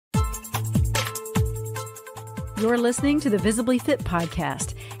You're listening to the Visibly Fit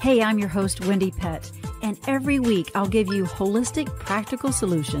podcast. Hey, I'm your host, Wendie Pett, and every week I'll give you holistic, practical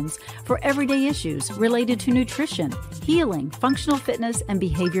solutions for everyday issues related to nutrition, healing, functional fitness, and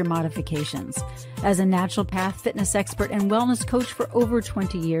behavior modifications. As a naturopath, fitness expert, and wellness coach for over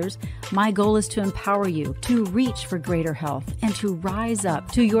 20 years, my goal is to empower you to reach for greater health and to rise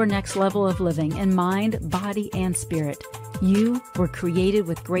up to your next level of living in mind, body, and spirit. You were created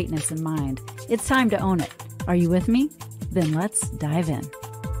with greatness in mind. It's time to own it. Are you with me? Then let's dive in.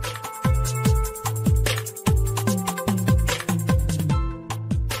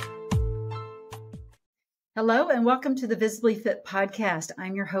 Hello and welcome to the Visibly Fit podcast.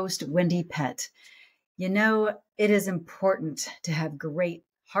 I'm your host, Wendie Pett. You know, it is important to have great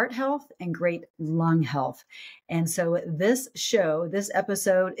heart health and great lung health. And so this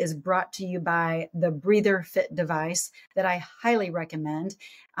episode is brought to you by the Breather Fit device that I highly recommend.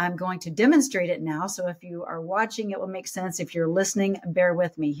 I'm going to demonstrate it now. So if you are watching, it will make sense. If you're listening, bear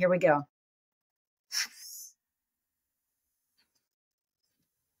with me. Here we go.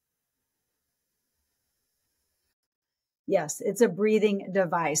 Yes, it's a breathing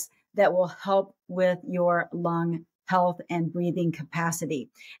device that will help with your lung health and breathing capacity.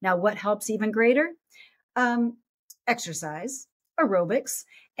 Now, what helps even greater? Exercise, aerobics.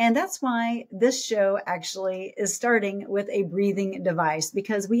 And that's why this show actually is starting with a breathing device,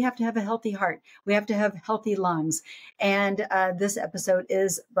 because we have to have a healthy heart. We have to have healthy lungs. And this episode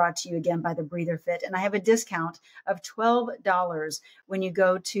is brought to you again by the Breather Fit. And I have a discount of $12 when you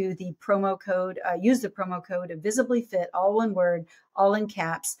go to the promo code, use the promo code Visibly Fit, all one word, all in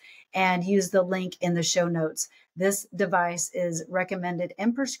caps, and use the link in the show notes. This device is recommended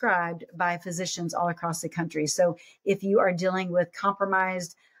and prescribed by physicians all across the country. So if you are dealing with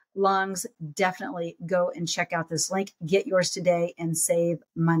compromised lungs, definitely go and check out this link. Get yours today and save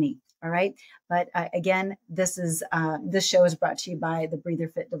money. All right. But again, this show is brought to you by the Breather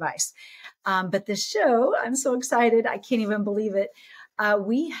Fit device. But this show, I'm so excited. I can't even believe it.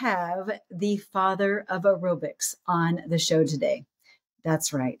 We have the father of aerobics on the show today.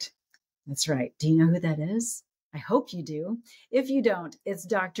 That's right. That's right. Do you know who that is? I hope you do. If you don't, it's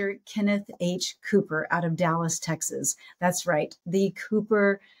Dr. Kenneth H. Cooper out of Dallas, Texas. That's right. The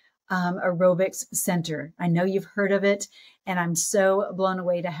Cooper Aerobics Center. I know you've heard of it, and I'm so blown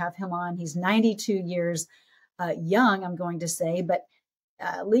away to have him on. He's 92 years young, I'm going to say, but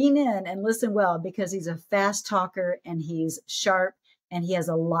lean in and listen well, because he's a fast talker and he's sharp and he has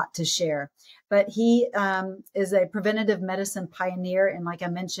a lot to share. But he is a preventative medicine pioneer and, like I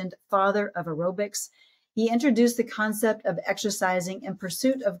mentioned, father of aerobics. He introduced the concept of exercising in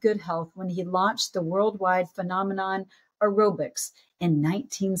pursuit of good health when he launched the worldwide phenomenon aerobics in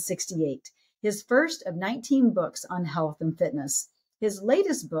 1968, his first of 19 books on health and fitness. His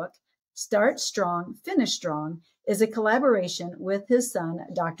latest book, Start Strong, Finish Strong, is a collaboration with his son,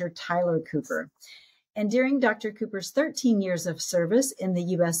 Dr. Tyler Cooper. And during Dr. Cooper's 13 years of service in the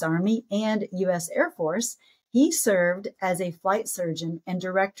U.S. Army and U.S. Air Force, he served as a flight surgeon and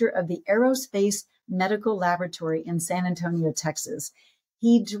director of the Aerospace Medical Laboratory in San Antonio, Texas.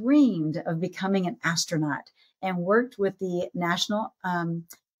 He dreamed of becoming an astronaut and worked with the National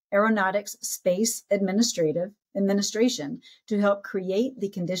Aeronautics Space Administration to help create the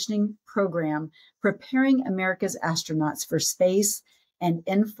conditioning program preparing America's astronauts for space and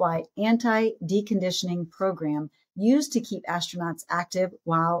in-flight anti-deconditioning program used to keep astronauts active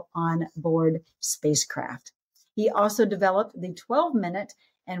while on board spacecraft. He also developed the 12-minute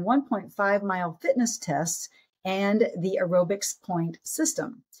and 1.5-mile fitness tests and the aerobics point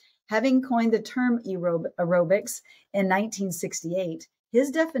system. Having coined the term aerobics in 1968,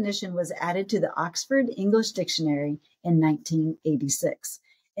 his definition was added to the Oxford English Dictionary in 1986.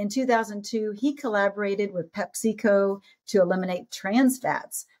 In 2002, he collaborated with PepsiCo to eliminate trans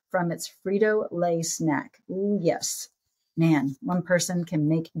fats from its Frito-Lay snack. Ooh, yes. Man, one person can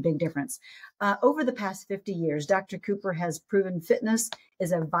make a big difference. Over the past 50 years, Dr. Cooper has proven fitness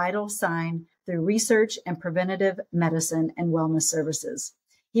is a vital sign through research and preventative medicine and wellness services.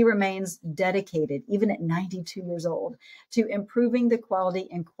 He remains dedicated, even at 92 years old, to improving the quality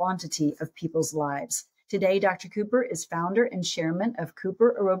and quantity of people's lives. Today, Dr. Cooper is founder and chairman of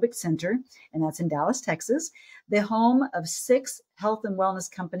Cooper Aerobic Center, and that's in Dallas, Texas, the home of 6 health and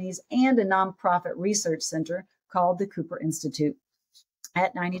wellness companies and a nonprofit research center called the Cooper Institute.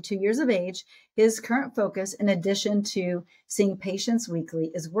 At 92 years of age, his current focus, in addition to seeing patients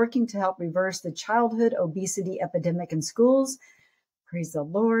weekly, is working to help reverse the childhood obesity epidemic in schools, praise the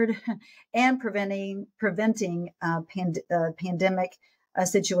Lord, and preventing pandemic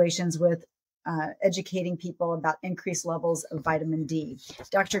situations with educating people about increased levels of vitamin D.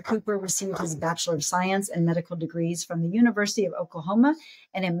 Dr. Cooper received his Bachelor of Science and medical degrees from the University of Oklahoma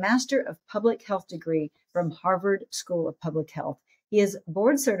and a Master of Public Health degree from Harvard School of Public Health. He is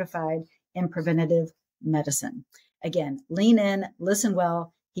board certified in preventive medicine. Again, lean in, listen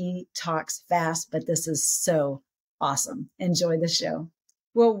well. He talks fast, but this is so awesome. Enjoy the show.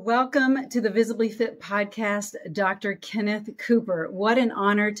 Well, welcome to the Visibly Fit podcast, Dr. Kenneth Cooper. What an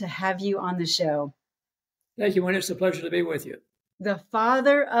honor to have you on the show. Thank you, Wendie. It's a pleasure to be with you. The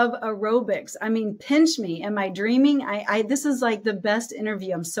father of aerobics. I mean, pinch me. Am I dreaming? This is like the best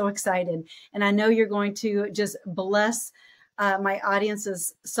interview. I'm so excited. And I know you're going to just bless my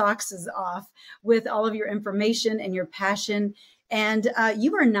audience's socks off with all of your information and your passion. And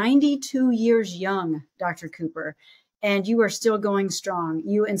you are 92 years young, Dr. Cooper. And you are still going strong.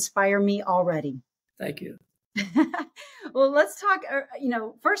 You inspire me already. Thank you. Well, let's talk,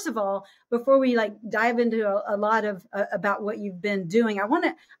 first of all, before we dive into a lot of about what you've been doing, I want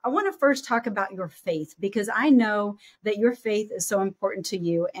to first talk about your faith, because I know that your faith is so important to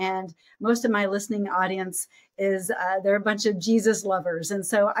you. And most of my listening audience they're a bunch of Jesus lovers. And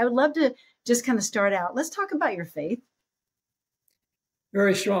so I would love to just kind of start out. Let's talk about your faith.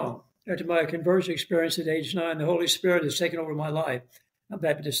 Very strong. After my conversion experience at age 9, the Holy Spirit has taken over my life. I'm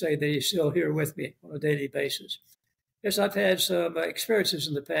happy to say that He's still here with me on a daily basis. Yes, I've had some experiences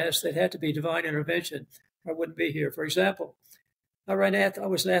in the past that had to be divine intervention, or I wouldn't be here. For example, I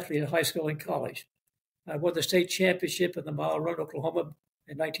was an athlete in high school and college. I won the state championship in the mile run, Oklahoma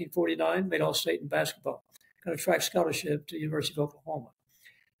in 1949, made all-state in basketball. Got a track scholarship to the University of Oklahoma.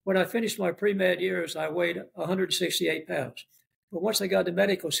 When I finished my pre-med years, I weighed 168 pounds. But once I got to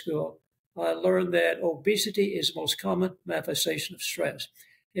medical school, I learned that obesity is the most common manifestation of stress.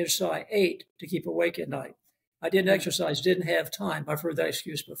 And so I ate to keep awake at night. I didn't exercise, didn't have time. I've heard that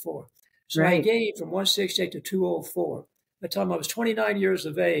excuse before. So right. I gained from 168 to 204. By the time I was 29 years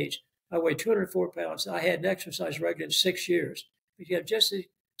of age, I weighed 204 pounds. I hadn't exercised regularly in 6 years. You have just a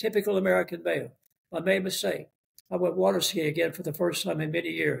typical American male. I made a mistake. I went water skiing again for the first time in many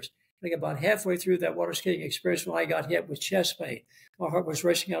years. I think about halfway through that water skiing experience when I got hit with chest pain. My heart was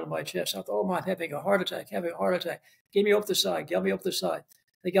racing out of my chest. I thought, I'm having a heart attack. Get me up the side.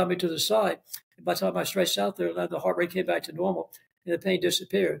 They got me to the side. And by the time I stretched out there, the heart rate came back to normal and the pain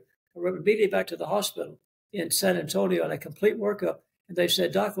disappeared. I went immediately back to the hospital in San Antonio on a complete workup. And they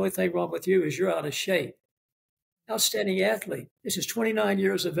said, Doc, the only thing wrong with you is you're out of shape. Outstanding athlete. This is 29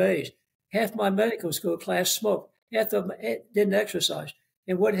 years of age. Half my medical school class smoked. Half of them didn't exercise.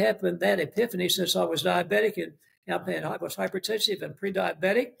 And what happened, that epiphany, since I was diabetic and I was hypertensive and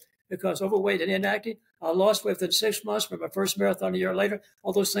pre-diabetic because overweight and inactive, I lost weight within 6 months from my first marathon a year later.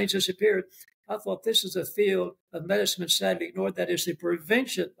 All those things disappeared. I thought this is a field of medicine sadly ignored. That is the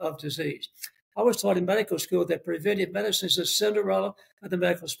prevention of disease. I was taught in medical school that preventive medicine is the Cinderella of the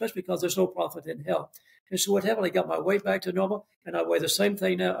medical, especially because there's no profit in health. And so what happened, I got my weight back to normal, and I weigh the same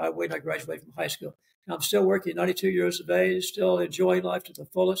thing now I weighed when I graduated from high school. And I'm still working, 92 years of age, still enjoying life to the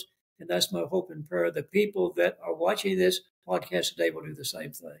fullest. And that's my hope and prayer. The people that are watching this podcast today will do the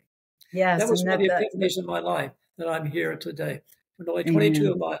same thing. Yes, that was one of the epiphanies in my life that I'm here today. When only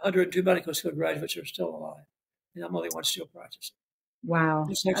 22 of my 102 medical school graduates are still alive. And I'm the only one still practicing. Wow.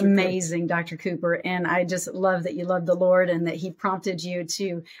 Amazing, Dr. Cooper. And I just love that you love the Lord and that He prompted you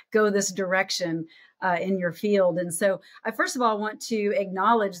to go this direction in your field. And so I first of all want to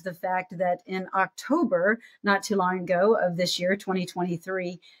acknowledge the fact that in October, not too long ago of this year,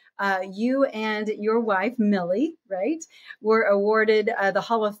 2023, you and your wife, Millie, right, were awarded the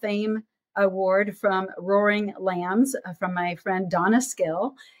Hall of Fame award from Roaring Lambs from my friend Donna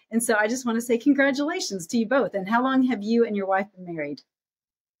Skill. And so I just want to say congratulations to you both. And how long have you and your wife been married?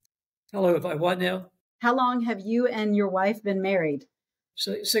 Hello, have I what now? How long have you and your wife been married?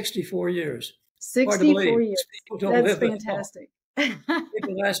 64 years. 64 years. That's fantastic.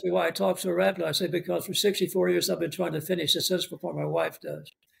 People ask me why I talk so rapidly. I say, because for 64 years, I've been trying to finish the sentence before my wife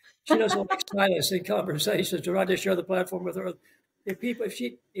does. She doesn't like silence in conversations. To try to share the platform with her.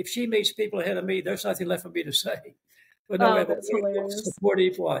 If she meets people ahead of me, there's nothing left for me to say. But no, I have a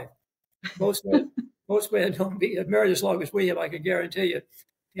supportive wife. Most men don't be married as long as we have, I can guarantee you.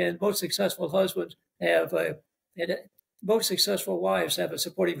 And most successful husbands have most successful wives have a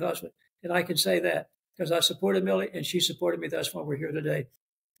supportive husband. And I can say that because I supported Millie and she supported me. That's why we're here today.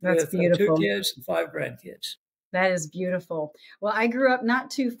 That's with beautiful. 2 kids and 5 grandkids. That is beautiful. Well, I grew up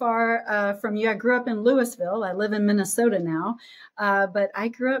not too far from you. I grew up in Louisville. I live in Minnesota now, but I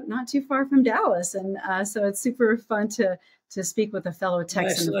grew up not too far from Dallas. And so it's super fun to speak with a fellow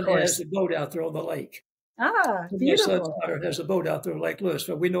Texan, of course. Has a boat out there on the lake. Ah, beautiful. My son's daughter has a boat out there on Lake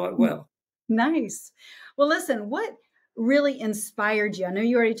Louisville. We know it well. Nice. Well, listen, what really inspired you? I know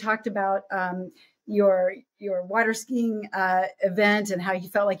you already talked about your water skiing event and how you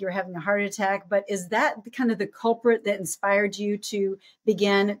felt like you were having a heart attack, but is that kind of the culprit that inspired you to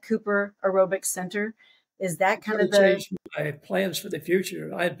begin Cooper Aerobic Center? Is that kind of the changed my plans for the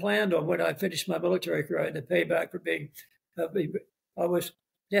future? I had planned on when I finished my military career, I had to pay back for being. I was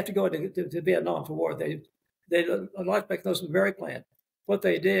you have to go to Vietnam for war. They a lot back those were very planned. What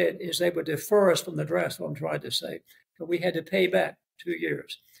they did is they would defer us from the draft. What I'm trying to say, but we had to pay back 2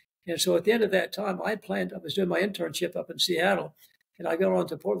 years. And so at the end of that time, I planned. I was doing my internship up in Seattle, and I got on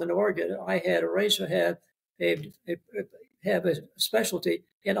to Portland, Oregon. I had arranged to have a specialty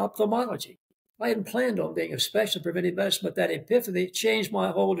in ophthalmology. I hadn't planned on being a specialist in preventive medicine, but that epiphany changed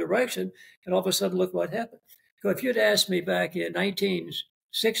my whole direction. And all of a sudden, look what happened. So if you'd asked me back in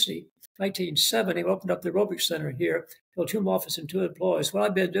 1960, 1970, we opened up the Aerobic Center here, built 2 offices and 2 employees. What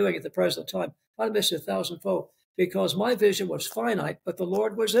I've been doing at the present time, I'd miss 1,000-fold because my vision was finite, but the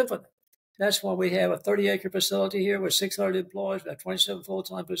Lord was infinite. That's why we have a 30-acre facility here with 600 employees. We have 27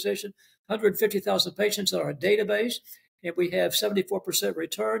 full-time positions, 150,000 patients on our database, and we have 74%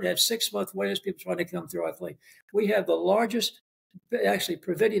 return. At 6-month wait lists, people trying to come through our clinic. We have the largest, actually,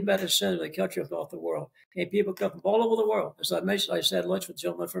 preventive medicine center in the country, if not the world. And people come from all over the world. As I mentioned, I just had lunch with a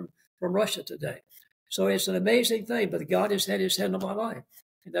gentleman from Russia today. So it's an amazing thing, but God has had his hand on my life.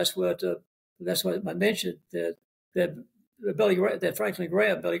 And that's what I mentioned, that Franklin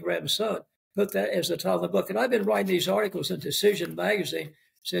Graham, Billy Graham's son, put that as the title of the book. And I've been writing these articles in Decision magazine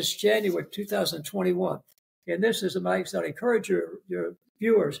since January 2021. And this is a magazine. I encourage your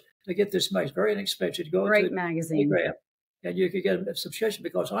viewers to get this magazine. Very inexpensive. Go great to magazine. Graham, and you can get a subscription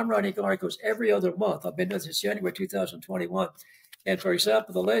because I'm writing articles every other month. I've been doing this since January 2021. And for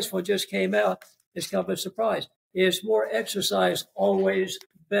example, the latest one just came out. It's kind of a surprise. Is more exercise always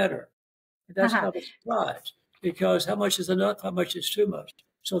better? And that's kind of a surprise because how much is enough? How much is too much?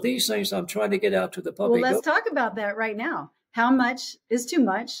 So these things I'm trying to get out to the public. Well, let's talk about that right now. How much is too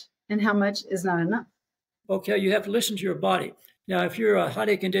much and how much is not enough? Okay, you have to listen to your body. Now, if you're a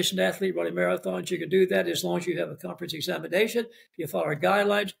highly conditioned athlete running marathons, you can do that as long as you have a conference examination. If you follow our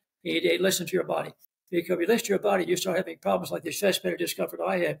guidelines, you need to listen to your body. Because if you listen to your body, you start having problems like the chest pain or discomfort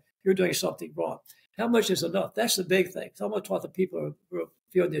I have, you're doing something wrong. How much is enough? That's the big thing. So I'm going to talk to people who are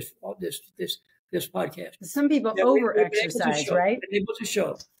viewing this podcast. Some people over-exercise, right? We're able to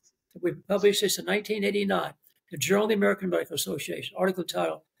show. We published this in 1989. The Journal of the American Medical Association, article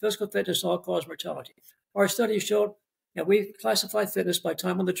titled, Physical Fitness All-Cause Mortality. Our study showed that we classify fitness by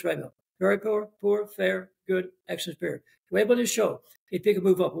time on the treadmill. Very poor, fair, good, excellent, period. We're able to show if they can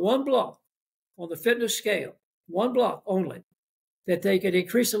move up 1 block on the fitness scale, 1 block only, that they can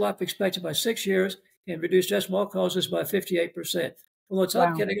increase the life expectancy by 6 years and reduce death from all causes by 58%. Well, the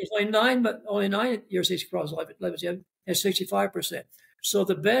top category is only 9 years each across life and 65%. So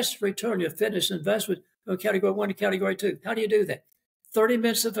the best return on your fitness investment from category 1 to category 2. How do you do that? 30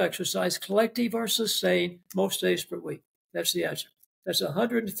 minutes of exercise, collective or sustained, most days per week. That's the answer. That's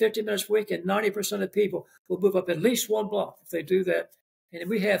 150 minutes per week, and 90% of people will move up at least 1 block if they do that. And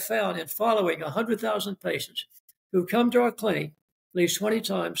we have found in following 100,000 patients who come to our clinic at least 20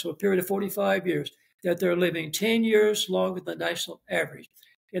 times for a period of 45 years that they're living 10 years longer than the national average.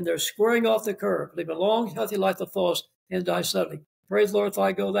 And they're squaring off the curve, living a long, healthy life that falls and die suddenly. Praise the Lord, if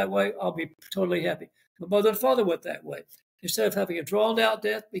I go that way, I'll be totally happy. My mother and father went that way. Instead of having a drawn-out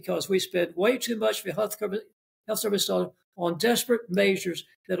death because we spend way too much for health service dollars on desperate measures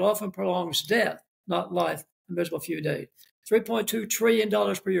that often prolongs death, not life, a miserable few days. $3.2 trillion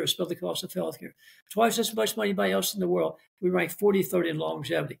per year is spent the cost of health care. Twice as much money by us in the world. We rank 43rd in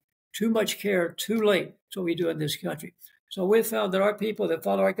longevity. Too much care, too late. That's what we do in this country. So we found that our people that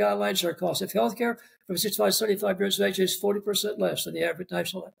follow our guidelines, our cost of health care from 65 to 75 years of age is 40% less than the average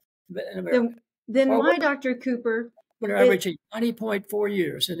national in America. Then why, Dr. Cooper? We're averaging 90.4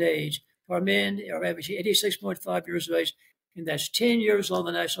 years in age. Our men are averaging 86.5 years of age, and that's 10 years on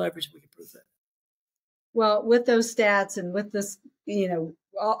the national average. We can prove that. Well, with those stats and with this,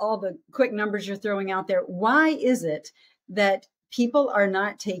 all the quick numbers you're throwing out there, why is it that people are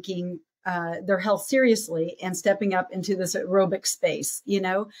not taking their health seriously and stepping up into this aerobic space?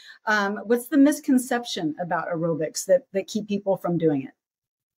 What's the misconception about aerobics that keep people from doing it?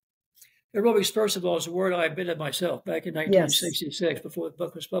 Aerobics, first of all, is a word I invented myself back in 1966, before the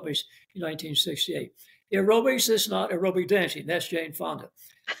book was published in 1968. Aerobics is not aerobic dancing. That's Jane Fonda.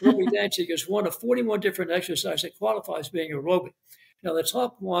 Aerobic dancing is one of 41 different exercises that qualifies being aerobic. Now, the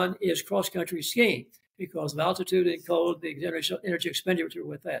top one is cross-country skiing because of altitude and cold, the energy expenditure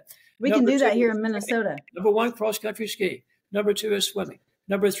with that. We can do that here in Minnesota. Number 1, cross-country skiing. Number 2 is swimming.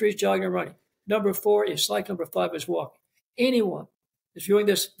 Number 3 is jogging and running. Number 4 is cycling. Number 5 is walking. Anyone that's viewing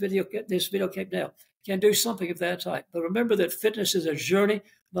this video clip now can do something of that type. But remember that fitness is a journey,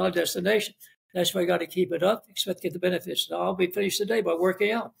 not a destination. That's why you got to keep it up, expect to get the benefits. Now, I'll be finished today by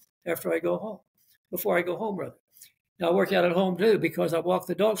working out after I go home, before I go home, rather. Now, I work out at home, too, because I walk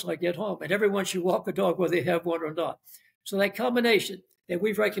the dogs when I get home. And everyone should walk a dog whether they have one or not. So that combination that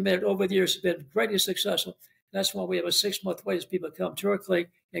we've recommended over the years has been greatly successful. That's why we have a 6-month wait as people come to our clinic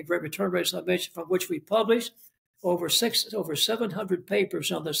and great return rates, I mentioned, from which we publish over 700 papers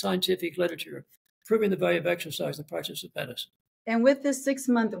on the scientific literature, proving the value of exercise in the practice of medicine. And with this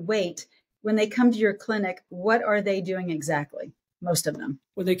 6-month wait, when they come to your clinic, what are they doing exactly? Most of them.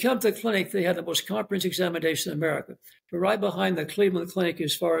 When they come to the clinic, they have the most comprehensive examination in America. We're right behind the Cleveland Clinic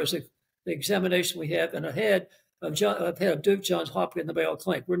as far as the examination we have, and ahead of Duke Johns Hopkins, the Mayo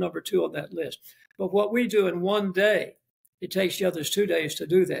Clinic. We're number 2 on that list. But what we do in one day, it takes the others 2 days to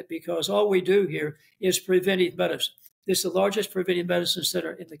do that, because all we do here is preventive medicine. This is the largest preventive medicine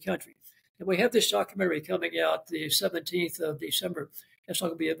center in the country. And we have this documentary coming out the 17th of December. It's not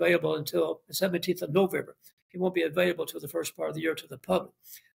going to be available until the 17th of November. It won't be available till the first part of the year to the public.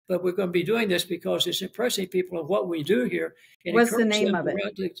 But we're going to be doing this because it's impressing people on what we do here. And what's the name of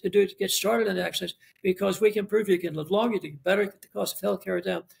it? To get started in access, because we can prove you can live longer, you can better get the cost of health care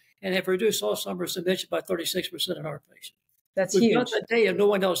down, and have reduced Alzheimer's dementia by 36% in our patients. That's We've huge. got that data no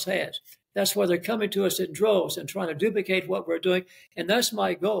one else has. That's why they're coming to us in droves and trying to duplicate what we're doing. And that's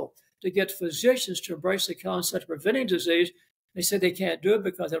my goal, to get physicians to embrace the concept of preventing disease. They say they can't do it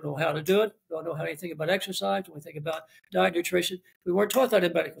because they don't know how to do it, don't know anything about exercise, don't think about diet, nutrition. We weren't taught that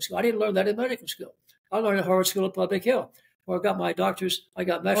in medical school. I didn't learn that in medical school. I learned at Harvard School of Public Health, where I got my doctors, I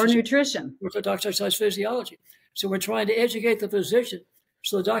got master's. Or nutrition. With a doctor's exercise physiology. So we're trying to educate the physician.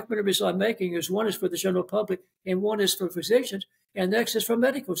 So the documentaries I'm making is, one is for the general public and one is for physicians, and next is for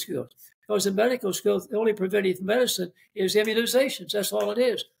medical schools. Because in medical schools, the only preventive medicine is immunizations. That's all it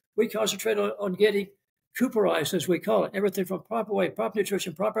is. We concentrate on getting Cooperized, as we call it, everything from proper weight, proper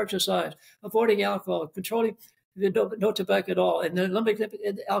nutrition, proper exercise, avoiding alcohol, controlling no tobacco at all, and then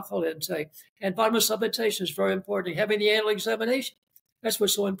limiting alcohol intake. And vitamin supplementation is very important. Having the annual examination, that's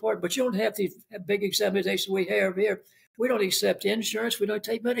what's so important. But you don't have the big examination we have here. We don't accept insurance. We don't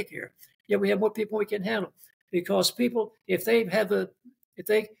take Medicare. Yet we have more people we can handle, because people, if they're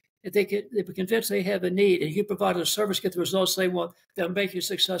convinced they have a need, and you provide a service, get the results they want, they'll make you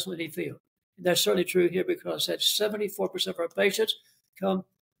successful in any field. And that's certainly true here, because that 74% of our patients come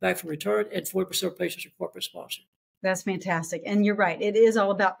back from return, and 40% of patients are corporate sponsored. That's fantastic. And you're right. It is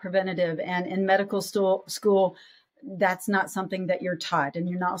all about preventative. And in medical school, that's not something that you're taught. And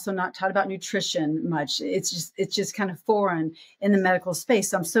you're also not taught about nutrition much. It's just kind of foreign in the medical space.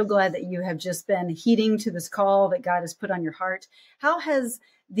 So I'm so glad that you have just been heeding to this call that God has put on your heart. How has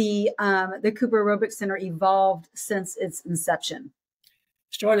the Cooper Aerobic Center evolved since its inception?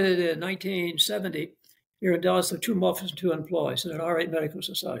 Started in 1970 here in Dallas with 2 offices and 2 employees in an R8 medical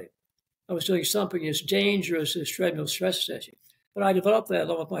society. I was doing something as dangerous as treadmill stress testing. But I developed that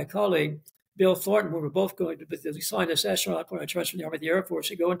along with my colleague, Bill Thornton. We were both going to be assigned as astronaut when I transferred from the Army to the Air Force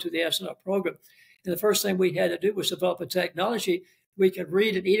to go into the astronaut program. And the first thing we had to do was develop a technology we could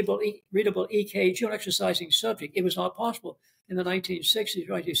read an readable EKG on exercising subject. It was not possible in the 1960s,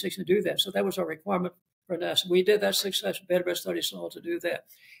 1960s to do that. So that was our requirement for NASA. We did that successfully. Better studies all to do that.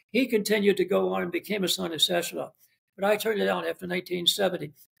 He continued to go on and became a scientist astronaut. But I turned it down after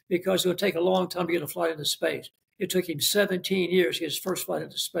 1970 because it would take a long time to get a flight into space. It took him 17 years to get his first flight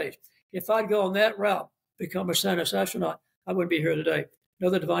into space. If I'd gone that route, become a scientist astronaut, I wouldn't be here today.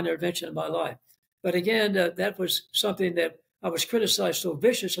 Another divine intervention in my life. But again, that was something that I was criticized so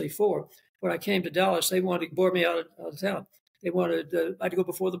viciously for. When I came to Dallas, they wanted to bore me out of town. They wanted I had to go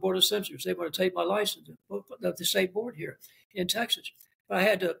before the Board of Censors. They wanted to take my license of the state board here in Texas. But I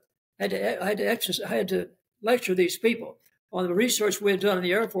had to lecture these people on the research we had done in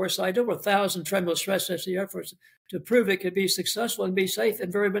the Air Force. I did over 1,000 treadmill stress tests in the Air Force to prove it could be successful and be safe,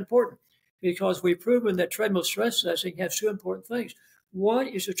 and very important, because we've proven that treadmill stress testing has 2 important things. One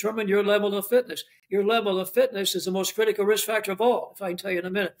is to determine your level of fitness. Your level of fitness is the most critical risk factor of all, if I can tell you in a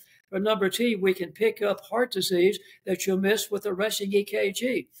minute. But number 2, we can pick up heart disease that you'll miss with a resting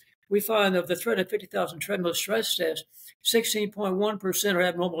EKG. We find of the 350,000 treadmill stress tests, 16.1% are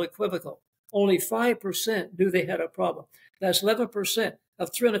abnormal equivocal. Only 5% knew they had a problem. That's 11%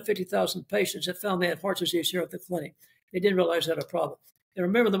 of 350,000 patients that found they had heart disease here at the clinic. They didn't realize they had a problem. And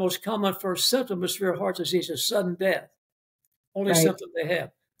remember, the most common first symptom of severe heart disease is sudden death. Only symptom they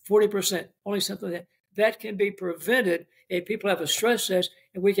have. 40%, only symptom they have. That can be prevented if people have a stress test,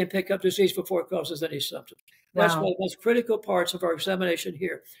 and we can pick up disease before it causes any symptoms. That's one Wow. of the most critical parts of our examination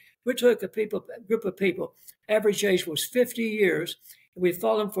here. We took a group of people, average age was 50 years, and we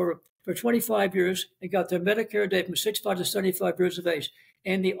followed them for 25 years and got their Medicare date from 65 to 75 years of age.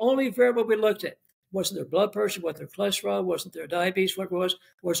 And the only variable we looked at wasn't their blood pressure, wasn't their cholesterol, wasn't their diabetes, what it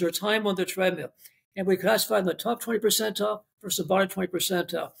was their time on the treadmill. And we classified the top 20 percentile versus the bottom 20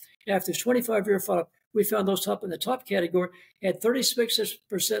 percentile. After this 25-year follow-up, we found those top in the top category had 36%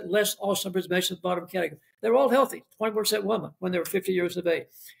 less Alzheimer's dementia in the bottom category. They were all healthy, 20% women when they were 50 years of age.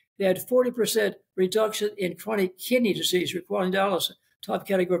 They had 40% reduction in chronic kidney disease requiring dialysis, top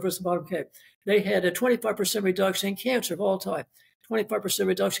category versus the bottom category. They had a 25% reduction in cancer of all type, 25%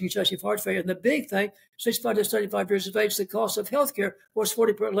 reduction in congestive heart failure. And the big thing, 65 to 75 years of age, the cost of healthcare was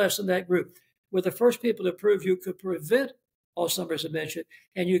 40% less in that group. We're the first people to prove you could prevent Alzheimer's dementia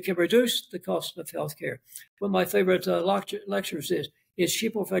and you can reduce the cost of healthcare. One of my favorite lectures is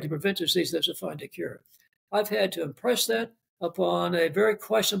cheap or effective to prevent disease that's a find a cure. I've had to impress that upon a very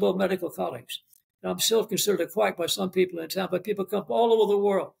questionable medical colleagues. And I'm still considered a quack by some people in town, but people come all over the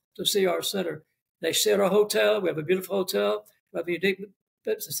world to see our center. They stay at our hotel. We have a beautiful hotel. We have unique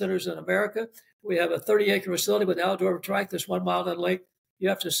fitness centers in America. We have a 30-acre facility with an outdoor track that's 1 mile in length. You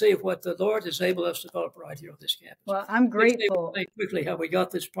have to see what the Lord has enabled us to develop right here on this campus. Well, I'm grateful. Think quickly how we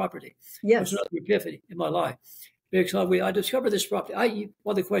got this property. Yes. It was another epiphany in my life. Because I discovered this property.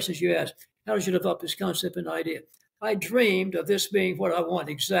 One of the questions you asked, how did you develop this concept and idea? I dreamed of this being what I want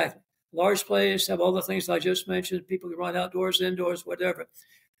exactly. Large place, have all the things I just mentioned. People can run outdoors, indoors, whatever.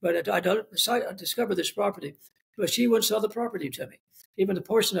 But I discovered this property, but she wouldn't sell the property to me. Even the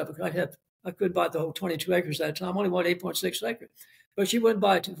portion of it, I couldn't buy the whole 22 acres at that time. I only wanted 8.6 acres. But she wouldn't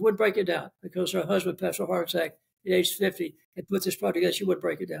buy it, wouldn't break it down because her husband passed a heart attack at age 50 and put this property together. She wouldn't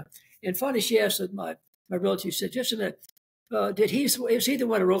break it down. And finally, she asked my relative, said, just a minute, is he the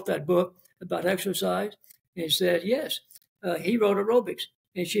one who wrote that book about exercise? And he said, yes, he wrote Aerobics.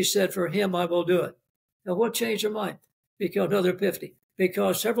 And she said, for him, I will do it. Now, what changed her mind? Because another epiphany.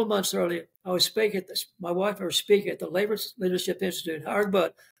 Because several months earlier, I was speaking at this, my wife was speaking at the Labor Leadership Institute, Howard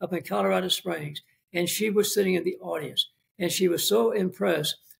Butt, up in Colorado Springs. And she was sitting in the audience. And she was so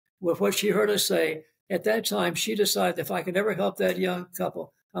impressed with what she heard us say. At that time, she decided if I could ever help that young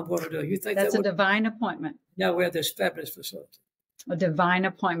couple, I'm going to do it. You think that's a divine appointment? Now we have this fabulous facility. A divine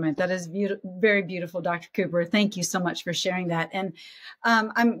appointment. That is very beautiful, Dr. Cooper. Thank you so much for sharing that. And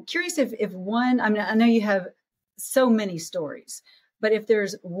I'm curious if one, I mean, I know you have so many stories, but if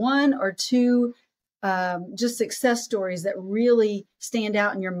there's one or two just success stories that really stand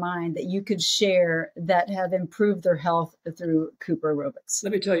out in your mind that you could share that have improved their health through Cooper Aerobics.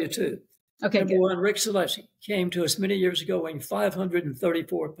 Let me tell you two. Okay, Number one, Rick Selesky came to us many years ago weighing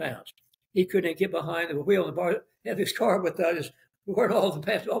 534 pounds. He couldn't get behind the wheel and have his car without his, we weren't all the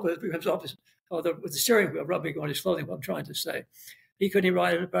pants, all the with the steering wheel rubbing on his clothing, what I'm trying to say. He couldn't even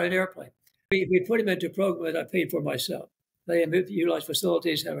ride an airplane. We put him into a program that I paid for myself. They utilize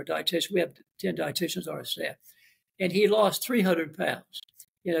facilities, have a dietitian. We have 10 dietitians on our staff. And he lost 300 pounds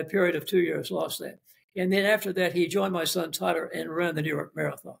in a period of 2 years, lost that. And then after that, he joined my son Tyler and ran the New York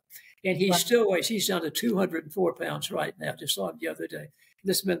Marathon. And he still weighs, he's down to 204 pounds right now. Just saw him the other day.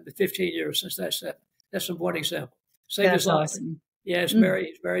 This has been 15 years since that's happened. That's one example. Saved his life. Awesome. Yeah, he's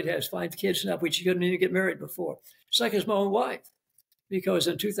married, has 5 kids now, which he couldn't even get married before. Second is my own wife. Because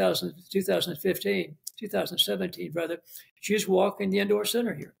in 2017, rather, she was walking the indoor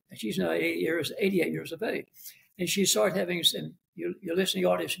center here. And she's now 88 years of age. And she started having, and your listening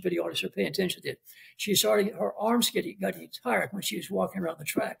audience, video audience are paying attention to it. She started, her arms getting tired when she was walking around the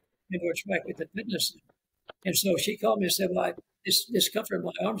track, indoor track with the fitness. And so she called me and said, well, this discomfort in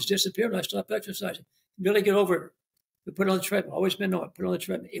my arms disappeared when I stopped exercising. Really get over it. We put it on the treadmill, always been on it, put it on the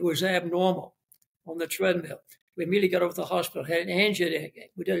treadmill. It was abnormal on the treadmill. We immediately got over to the hospital, had an angiogram.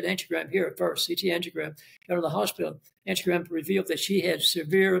 We did an angiogram here at first, CT angiogram. Got to the hospital. Angiogram revealed that she had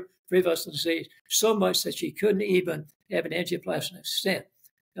severe perivascular disease, so much that she couldn't even have an angioplastic stent.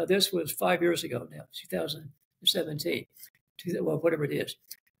 Now, this was 5 years ago now, 2017, well, whatever it is.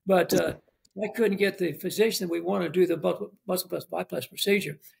 But I couldn't get the physician we want to do the muscle bypass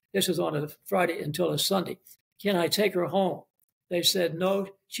procedure. This was on a Friday until a Sunday. Can I take her home? They said, no,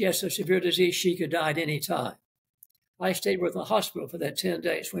 she has such severe disease, she could die at any time. I stayed with the hospital for that 10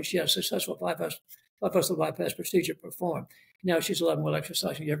 days when she had a successful bypass procedure performed. Now she's alive and well,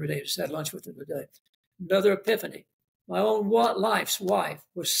 exercising every day. Just had lunch with her today. Another epiphany. My own life's wife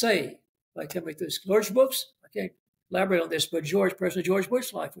was saved by coming through George books. I can't elaborate on this, but President George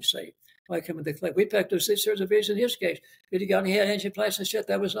Bush's life was saved by coming to the clinic. We packed those 6 years of age in his case. He had angioplasty shit.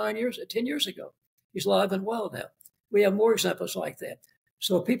 That was 10 years ago. He's alive and well now. We have more examples like that.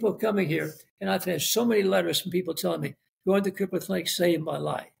 So people coming here, and I've had so many letters from people telling me, going to Cooper Clinic saved my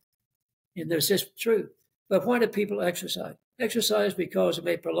life. And there's just true. But why do people exercise? Exercise because it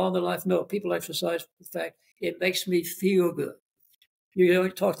may prolong their life? No, people exercise for the fact it makes me feel good. You know,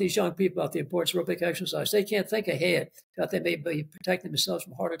 talk to these young people about the importance of aerobic exercise. They can't think ahead that they may be protecting themselves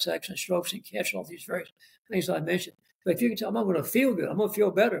from heart attacks and strokes and cancer, all these various things I mentioned. But if you can tell them, I'm going to feel good, I'm going to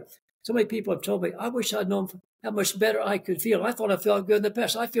feel better. So many people have told me, I wish I'd known how much better I could feel. I thought I felt good in the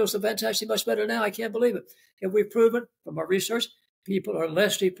past. I feel so fantastic, much better now. I can't believe it. And we've proven from our research, people are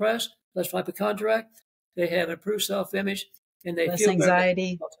less depressed, less hypochondriac. They have improved self-image, and they Less feel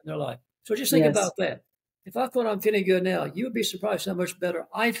anxiety better in their life. So just think about that. If I thought I'm feeling good now, you would be surprised how much better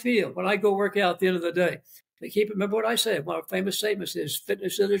I feel when I go work out at the end of the day. But remember what I said. One of our famous statements is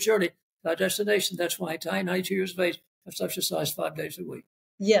fitness is a journey, not a destination. That's why I'm 92 years of age. I exercise 5 days a week.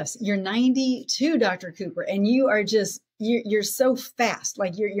 Yes, you're 92, Dr. Cooper, and you are just, you're so fast,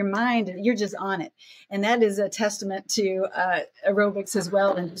 like your mind, you're just on it. And that is a testament to aerobics as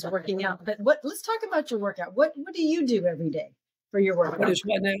well and just working out. But let's talk about your workout. What do you do every day for your workout? What is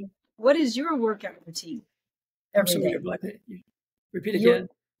what now? What is your workout routine every day? Repeat again.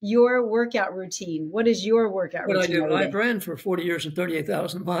 Your workout routine. What is your workout routine? What I do, I've ran for 40 years and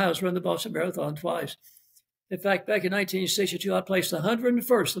 38,000 miles, run the Boston Marathon twice. In fact, back in 1962, I placed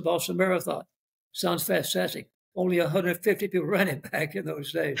 101st in the Boston Marathon. Sounds fantastic. Only 150 people ran it back in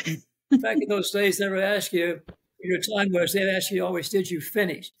those days. Back in those days, they would ask you, your time was, they'd ask you always, did you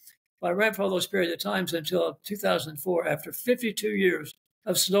finish? But I ran for all those period of times until 2004, after 52 years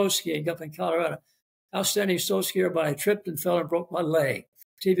of snow skiing up in Colorado. Outstanding snow skier, but I tripped and fell and broke my leg,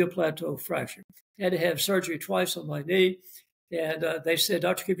 tibial plateau fracture. I had to have surgery twice on my knee. And they said,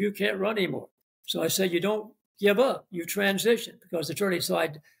 Dr. Cooper, you can't run anymore. So I said, you don't give up, you transition, because the journey. So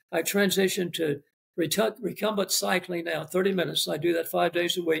I transitioned to recumbent cycling now, 30 minutes. I do that 5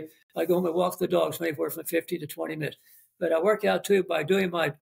 days a week. I go home and walk the dogs anywhere from 15 to 20 minutes. But I work out too by doing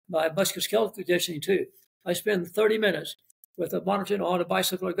my musculoskeletal conditioning too. I spend 30 minutes with a monitor on a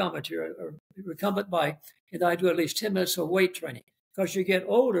bicycle ergometer or recumbent bike, and I do at least 10 minutes of weight training. Because you get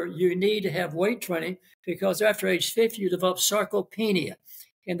older, you need to have weight training because after age 50, you develop sarcopenia.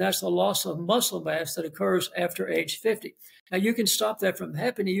 And that's the loss of muscle mass that occurs after age 50. Now, you can stop that from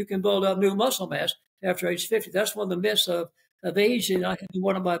happening. You can build up new muscle mass after age 50. That's one of the myths of aging I have in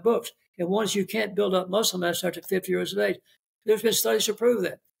one of my books. And once you can't build up muscle mass after 50 years of age, there's been studies to prove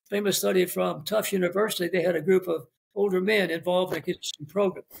that. Famous study from Tufts University, they had a group of older men involved in a conditioning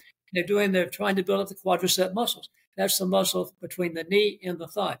program. They're trying to build up the quadricep muscles. That's the muscle between the knee and the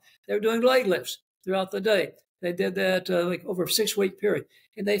thigh. They're doing leg lifts throughout the day. They did that over a 6-week period.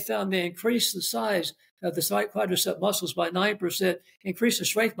 And they found they increased the size of the quadricep muscles by 9%, increased the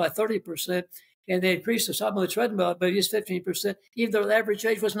strength by 30%, and they increased the time on the treadmill by just 15%, even though the average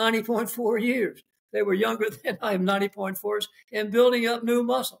age was 90.4 years. They were younger than I am, 90.4s, and building up new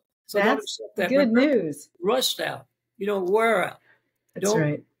muscle. So that's good news. Rust out. You don't wear out. That's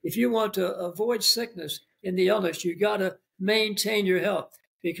right. If you want to avoid sickness in the illness, you got to maintain your health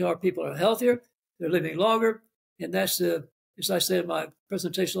because our people are healthier, they're living longer, and that's as I said in my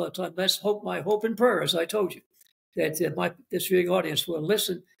presentation all the time, that's my hope and prayer, as I told you, that this viewing audience will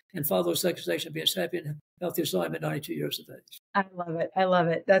listen and follow those exercises and be as happy and healthy as I am at 92 years of age. I love it. I love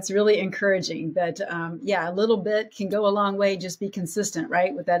it. That's really encouraging that, a little bit can go a long way. Just be consistent,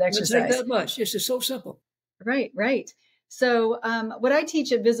 right, with that exercise. It doesn't take that much. It's just so simple. Right. So what I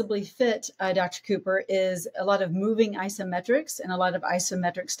teach at Visibly Fit, Dr. Cooper, is a lot of moving isometrics and a lot of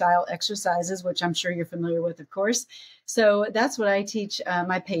isometric style exercises, which I'm sure you're familiar with, of course. So that's what I teach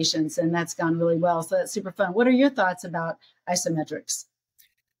my patients, and that's gone really well. So that's super fun. What are your thoughts about isometrics?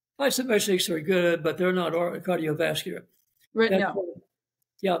 Isometrics are good, but they're not cardiovascular. Right, no.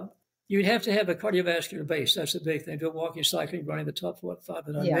 Yeah, you'd have to have a cardiovascular base. That's the big thing. Doing walking, cycling, running the top 5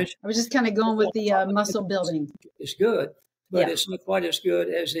 that I mentioned. I was just kind of going with the muscle building. It's good, but it's not quite as good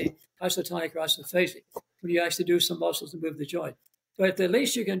as the isotonic or isophasic, when you actually do some muscles to move the joint. But the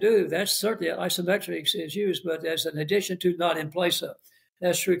least you can do, that's certainly isometrics is used, but as an addition to, not in place of.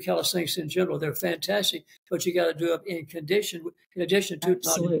 That's true calisthenics in general. They're fantastic, but you got to do it in addition to,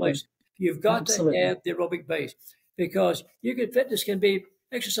 not in place. You've got to have the aerobic base because fitness can be,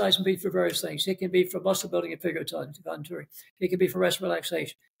 exercise can be for various things. It can be for muscle building and figure contouring. It can be for rest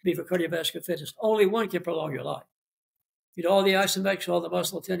relaxation. It can be for cardiovascular fitness. Only one can prolong your life. All the isometrics, all the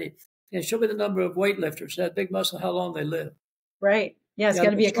muscle tending. And show me the number of weightlifters, that big muscle, how long they live. Right. Yeah, it's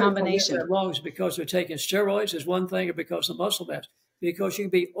got to be a combination. As long as because they're taking steroids is one thing, or because of muscle mass. Because you can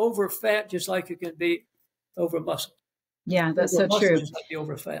be over fat just like you can be over muscle. Yeah, that's so true. Just like be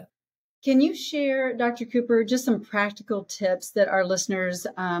over fat. Can you share, Dr. Cooper, just some practical tips that our listeners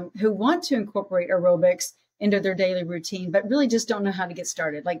who want to incorporate aerobics into their daily routine, but really just don't know how to get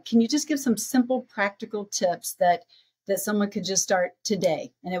started? Like, can you just give some simple, practical tips that someone could just start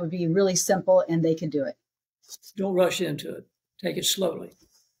today, and it would be really simple and they could do it? Don't rush into it. Take it slowly.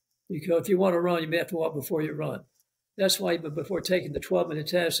 Because if you want to run, you may have to walk before you run. That's why even before taking the 12-minute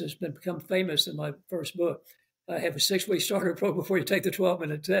test, it's become famous in my first book. I have a 6-week starter program before you take the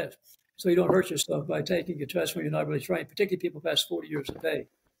 12-minute test. So you don't hurt yourself by taking a test when you're not really trained, particularly people past 40 years of age.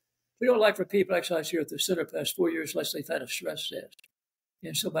 We don't like for people to exercise here at the center past 4 years unless they've had a stress test.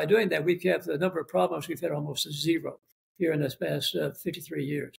 And so by doing that, we've kept the number of problems we've had almost to zero here in the past 53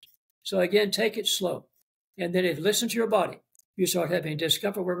 years. So again, take it slow. And then listen to your body. You start having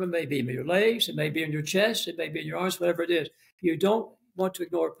discomfort wherever it may be in your legs, it may be in your chest, it may be in your arms, whatever it is. You don't want to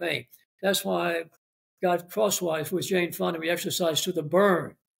ignore pain. That's why God crosswise with Jane Fonda, we exercise to the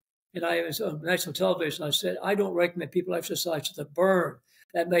burn. And I was on national television, I said, I don't recommend people exercise to the burn.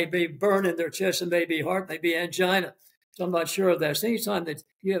 That may be burn in their chest, it may be heart, may be angina. So I'm not sure of that. So anytime that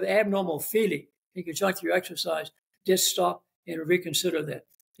you have abnormal feeling in conjunction with your exercise, just stop and reconsider that.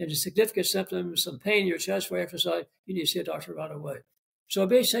 And the significant symptoms, some pain in your chest for exercise, you need to see a doctor right away. So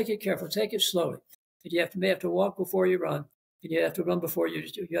take it careful, take it slowly. And you may have to walk before you run, and you have to run before you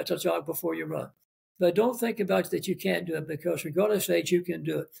have to jog before you run. But don't think about that you can't do it, because regardless of age, you can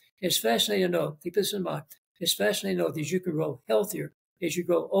do it. It's fascinating to know, keep this in mind, it's fascinating to know that you can grow healthier as you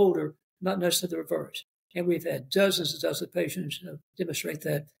grow older, not necessarily the reverse. And we've had dozens and dozens of patients demonstrate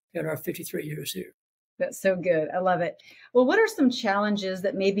that in our 53 years here. That's so good. I love it. Well, what are some challenges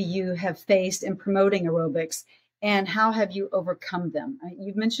that maybe you have faced in promoting aerobics, and how have you overcome them?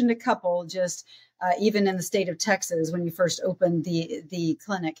 You've mentioned a couple, just even in the state of Texas when you first opened the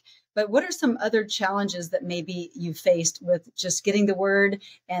clinic. But what are some other challenges that maybe you faced with just getting the word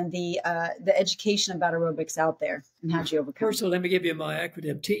and the education about aerobics out there, and how'd you overcome? First of all, let me give you my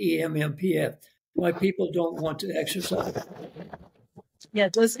acronym, TEMMPF. Why people don't want to exercise. Yeah,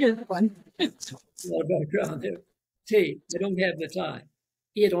 that's a good one. A lot of background there. T, they don't have the time.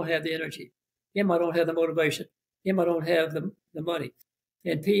 E, I don't have the energy. M, I don't have the motivation. M, I don't have the money.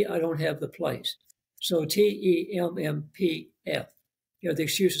 And P, I don't have the place. So TEMMPF. The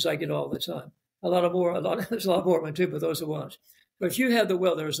excuses I get all the time. There's a lot more of them too, but those are the ones. But if you have the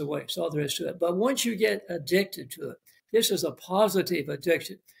will, there's the way. That's all there is to it. But once you get addicted to it, this is a positive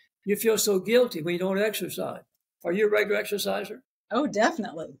addiction. You feel so guilty when you don't exercise. Are you a regular exerciser? Oh,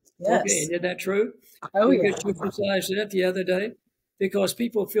 definitely. Yes. Okay, isn't that true? Oh, yeah. You exercised it the other day because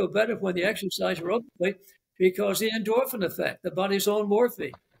people feel better when they exercise aerobically because the endorphin effect, the body's own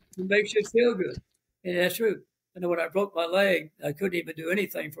morphine, it makes you feel good. And that's true. I know when I broke my leg, I couldn't even do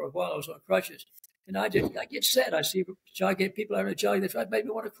anything for a while. I was on crutches. And I get sad. I see people out there jogging. That made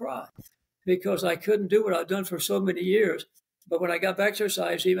me want to cry because I couldn't do what I've done for so many years. But when I got back to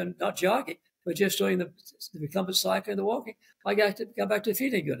exercise, even not jogging, but just doing the recumbent cycling and the walking, I got back to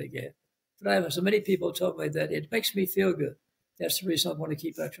feeling good again. But I have so many people told me that it makes me feel good. That's the reason I want to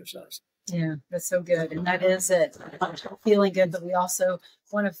keep exercising. Yeah, that's so good. And that is it. Feeling good, but we also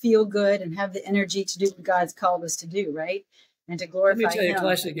want to feel good and have the energy to do what God's called us to do, right? And to glorify Him. Let me tell you a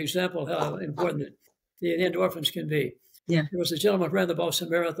classic example of how important the endorphins can be. Yeah. There was a gentleman who ran the Boston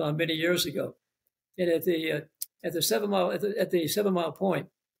Marathon many years ago. And at the 7 mile point,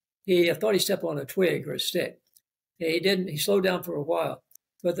 he thought he stepped on a twig or a stick. He didn't. He slowed down for a while,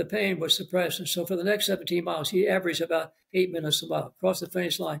 but the pain was suppressed. And so for the next 17 miles, he averaged about 8 minutes a mile, crossed the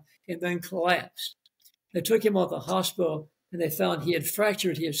finish line, and then collapsed. They took him to the hospital, and they found he had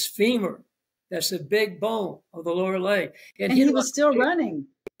fractured his femur. That's the big bone of the lower leg. And he was still running.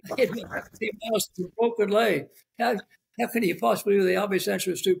 He had 15 miles with a broken leg. How can he possibly do the obvious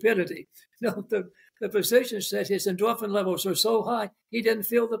answer is stupidity? No, the physician said his endorphin levels are so high, he didn't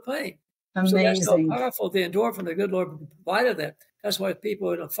feel the pain. Amazing. So that's how powerful the endorphin, the good Lord provided that. That's why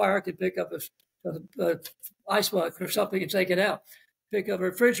people in a fire can pick up a ice block or something and take it out. Pick up a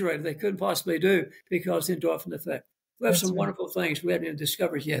refrigerator they couldn't possibly do because of the endorphin effect. We have some wonderful things we haven't even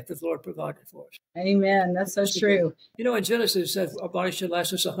discovered yet that the Lord provided for us. Amen. That's so true. In Genesis, it says our body should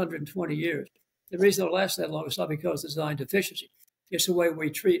last us 120 years. The reason it'll last that long is not because of design deficiency. It's the way we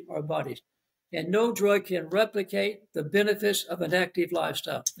treat our bodies. And no drug can replicate the benefits of an active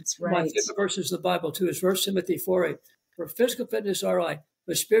lifestyle. That's right. My favorite verses of the Bible, too, is 1 Timothy 4:8. For physical fitness is all right,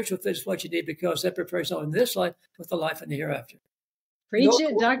 but spiritual fitness is what you need because that prepares you in this life with the life in the hereafter. Preach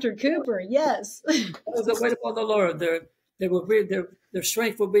it, Dr. Cooper. Yes. Those that wait upon the Lord, their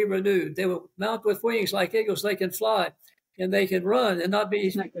strength will be renewed. They will mount with wings like eagles. They can fly and they can run and not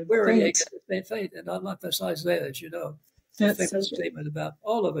be weary. They can faint. And I'm not emphasize that, as you know. The That's so famous good. statement about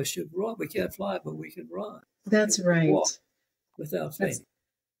all of us should run. We can't fly, but we can run. That's We can right. walk without That's fainting.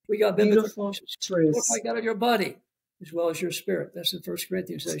 We got beautiful Glorify truths. God in your body as well as your spirit. That's in 1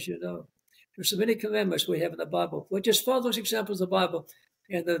 Corinthians, as you know. There's so many commandments we have in the Bible. Well, just follow those examples of the Bible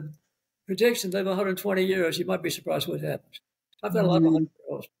and the prediction, live 120 years, you might be surprised what happens. I've got a lot of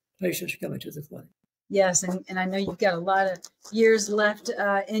 100-year-old patients coming to the clinic. Yes, and I know you've got a lot of years left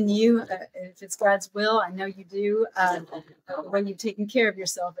in you. If it's God's will, I know you do. When you've taken care of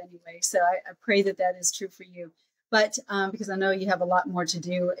yourself anyway. So I pray that that is true for you. But because I know you have a lot more to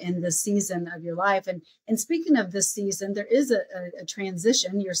do in this season of your life. And speaking of this season, there is a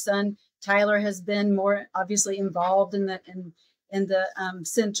transition. Your son Tyler has been more obviously involved in the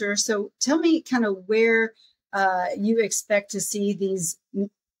center. So tell me kind of where you expect to see this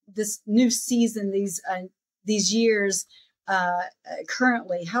new season, these years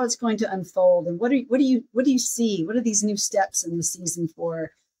currently, how it's going to unfold, and what do you see? What are these new steps in the season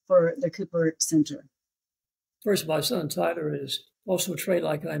for the Cooper Center? First, my son Tyler is also trained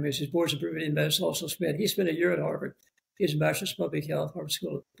like I am. His boards of preventive medicine. Also he spent a year at Harvard. He has a master's in public health, Harvard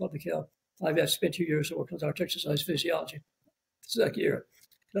School of Public Health. I've spent 2 years working with our exercise physiology. Second year,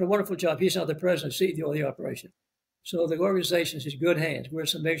 done a wonderful job. He's now the president, CEO of the operation. So the organization is in good hands. We're in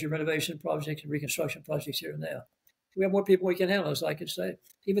some major renovation projects and reconstruction projects here and now. We have more people we can handle, as I can say,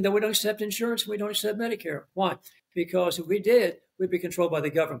 even though we don't accept insurance, we don't accept Medicare. Why? Because if we did, we'd be controlled by the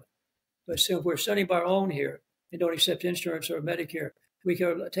government. But since we're standing by our own here and don't accept insurance or Medicare, we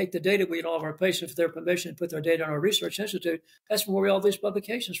can take the data we get all of our patients with their permission, put their data on our research institute. That's where we all these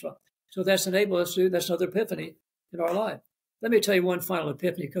publications from. So that's enabled us to do, that's another epiphany in our life. Let me tell you one final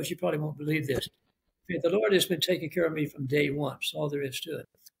epiphany, because you probably won't believe this. The Lord has been taking care of me from day one. That's all there is to it.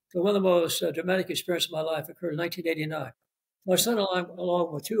 So one of the most dramatic experiences of my life occurred in 1989. My son and I,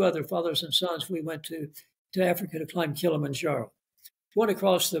 along with 2 other fathers and sons, we went to Africa to climb Kilimanjaro. Went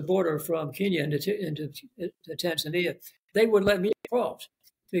across the border from Kenya into Tanzania. They wouldn't let me across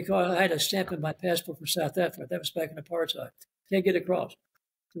because I had a stamp in my passport from South Africa. That was back in apartheid. Can't get across.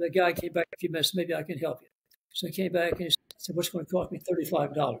 So the guy came back a few minutes, maybe I can help you. So he came back and he said, what's going to cost me?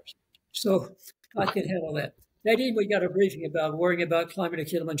 $35. So I can handle that. That evening we got a briefing about worrying about climbing to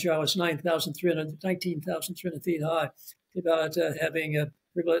Kilimanjaro. It's 19,300 feet high, about having a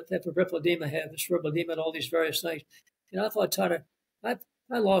peripheral edema, have cerebral edema, and all these various things. And I thought, Tyler, I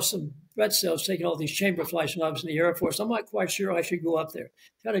lost some red cells taking all these chamber flights when I was in the Air Force. I'm not quite sure I should go up there.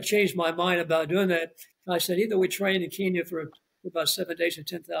 Kind of changed my mind about doing that. And I said, either we trained in Kenya for about 7 days at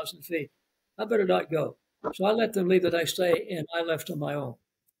 10,000 feet. I better not go. So I let them leave the next day, and I left on my own.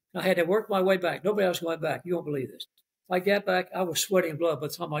 I had to work my way back. Nobody else going back. You won't believe this. I got back. I was sweating blood by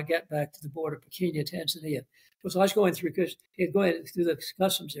the time I got back to the border of Kenya, Tanzania. So I was going through the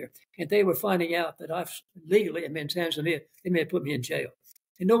customs there, and they were finding out that legally I'm in Tanzania. They may have put me in jail,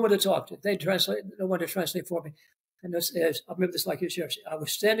 and no one to talk to. No one to translate for me. And this is, I remember this like this yesterday. I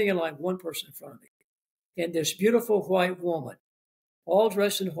was standing in line, one person in front of me, and this beautiful white woman, all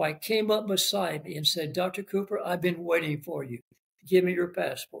dressed in white, came up beside me and said, "Dr. Cooper, I've been waiting for you. Give me your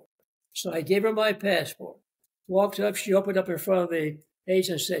passport." So I gave her my passport. Walked up, she opened up in front of the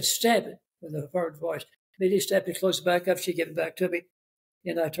agent and said, "Stab it," with a hard voice. Maybe he stepped it close back up, she gave it back to me.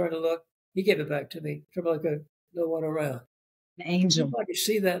 And I turned to look, he gave it back to me. Turned like no one around. An angel. I could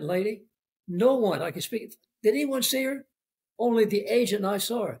see that lady. No one. I could speak. Did anyone see her? Only the agent and I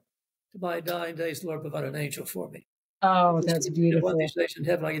saw her. To my dying days, the Lord provided an angel for me. Oh, that's beautiful. One of these days in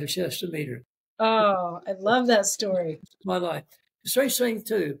heaven, I get a chance to meet her. Oh, I love that story. My life. The strange thing,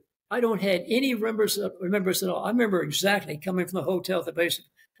 too, I don't have any remembrance at all. I remember exactly coming from the hotel at the base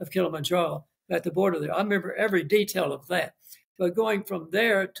of Kilimanjaro at the border there. I remember every detail of that. But going from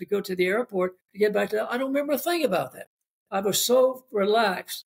there to go to the airport to get back to that, I don't remember a thing about that. I was so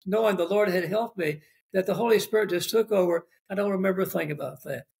relaxed knowing the Lord had helped me that the Holy Spirit just took over. I don't remember a thing about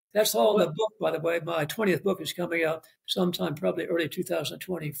that. That's all in the book, by the way. My 20th book is coming out sometime probably early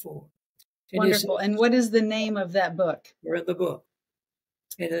 2024. Wonderful. And what is the name of that book? We're in the book.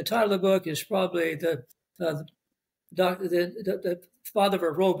 And the title of the book is probably the father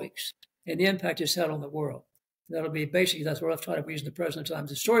of aerobics and the impact it's had on the world. That'll be basically, that's what I've tried to use in the present time,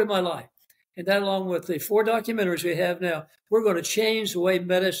 the story of my life. And that, along with the 4 documentaries we have now, we're going to change the way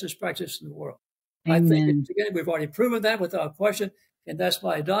medicine is practiced in the world. Amen. I think, again, we've already proven that without question. And that's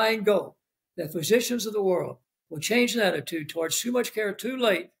my dying goal, that physicians of the world will change an attitude towards too much care too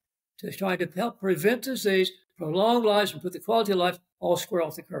late to trying to help prevent disease, prolong lives, and put the quality of life all square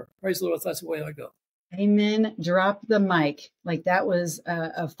off the curve. Praise the Lord, if that's the way I go. Amen. Drop the mic. Like that was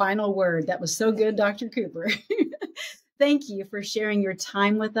a final word. That was so good, Dr. Cooper. thank you for sharing your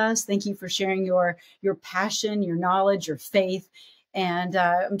time with us. Thank you for sharing your passion, your knowledge, your faith. And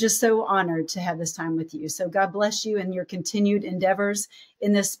I'm just so honored to have this time with you. So God bless you in your continued endeavors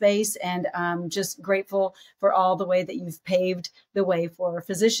in this space. And I'm just grateful for all the way that you've paved the way for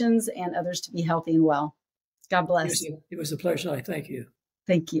physicians and others to be healthy and well. God bless. It was a pleasure. I thank you.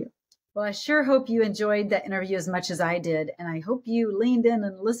 Thank you. Well, I sure hope you enjoyed that interview as much as I did. And I hope you leaned in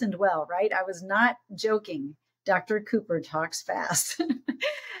and listened well, right? I was not joking. Dr. Cooper talks fast.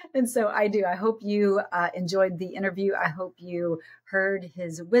 And so I do. I hope you enjoyed the interview. I hope you heard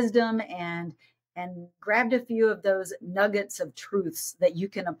his wisdom and grabbed a few of those nuggets of truths that you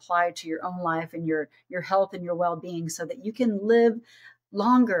can apply to your own life and your health and your well-being so that you can live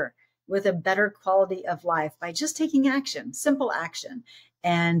longer with a better quality of life by just taking action, simple action,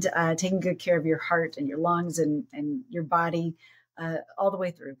 and taking good care of your heart and your lungs and your body all the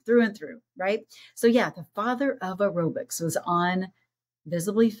way through and through, right? So yeah, the father of aerobics was on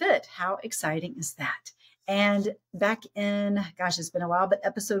Visibly Fit. How exciting is that? And back in, gosh, it's been a while, but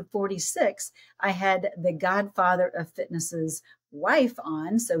episode 46, I had the godfather of fitness's wife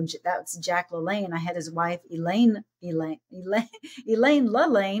on. So that's Jack LaLanne. I had his wife, Elaine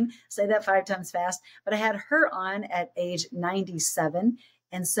LaLanne, say that 5 times fast, but I had her on at age 97.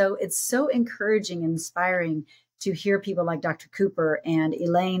 And so it's so encouraging and inspiring to hear people like Dr. Cooper and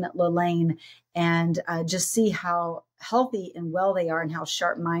Elaine LaLanne and just see how healthy and well they are and how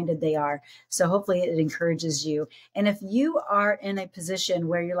sharp-minded they are. So hopefully it encourages you. And if you are in a position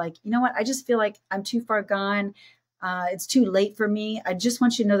where you're like, you know what, I just feel like I'm too far gone, it's too late for me, I just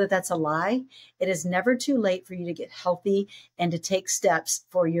want you to know that that's a lie. It is never too late for you to get healthy and to take steps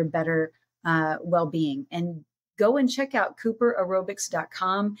for your better well-being. And go and check out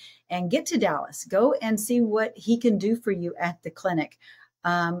cooperaerobics.com and get to Dallas. Go and see what he can do for you at the clinic.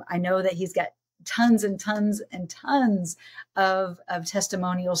 I know that he's got tons and tons and tons of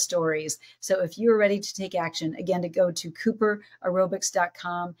testimonial stories. So if you're ready to take action, again, to go to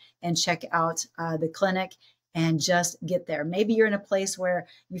cooperaerobics.com and check out the clinic and just get there. Maybe you're in a place where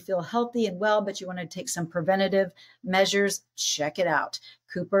you feel healthy and well, but you want to take some preventative measures. Check it out,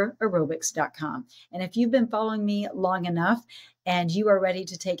 cooperaerobics.com. And if you've been following me long enough and you are ready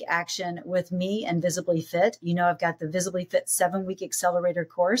to take action with me and Visibly Fit, you know I've got the Visibly Fit 7-week accelerator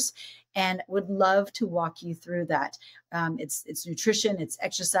course and would love to walk you through that. It's nutrition, it's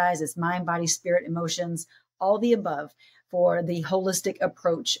exercise, it's mind, body, spirit, emotions, all the above, for the holistic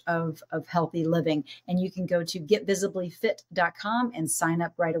approach of healthy living. And you can go to getvisiblyfit.com and sign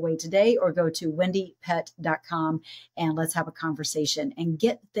up right away today, or go to wendiepett.com and let's have a conversation and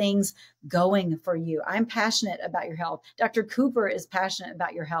get things going for you. I'm passionate about your health. Dr. Cooper is passionate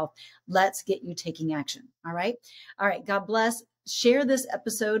about your health. Let's get you taking action. All right. All right. God bless. Share this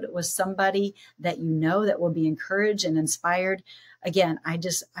episode with somebody that you know that will be encouraged and inspired. Again,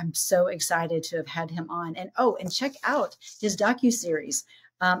 I'm so excited to have had him on. And check out his docuseries.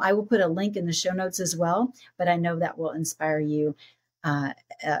 I will put a link in the show notes as well, but I know that will inspire you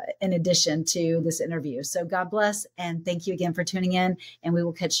in addition to this interview. So God bless, and thank you again for tuning in. And we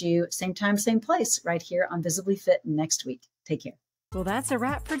will catch you same time, same place right here on Visibly Fit next week. Take care. Well, that's a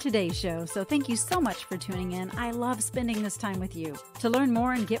wrap for today's show, so thank you so much for tuning in. I love spending this time with you. To learn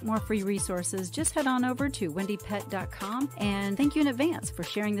more and get more free resources, just head on over to wendiepett.com, and thank you in advance for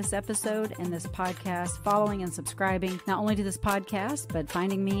sharing this episode and this podcast, following and subscribing, not only to this podcast, but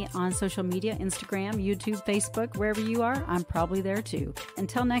finding me on social media, Instagram, YouTube, Facebook, wherever you are, I'm probably there too.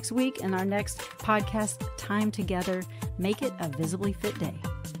 Until next week and our next podcast time together, make it a Visibly Fit day.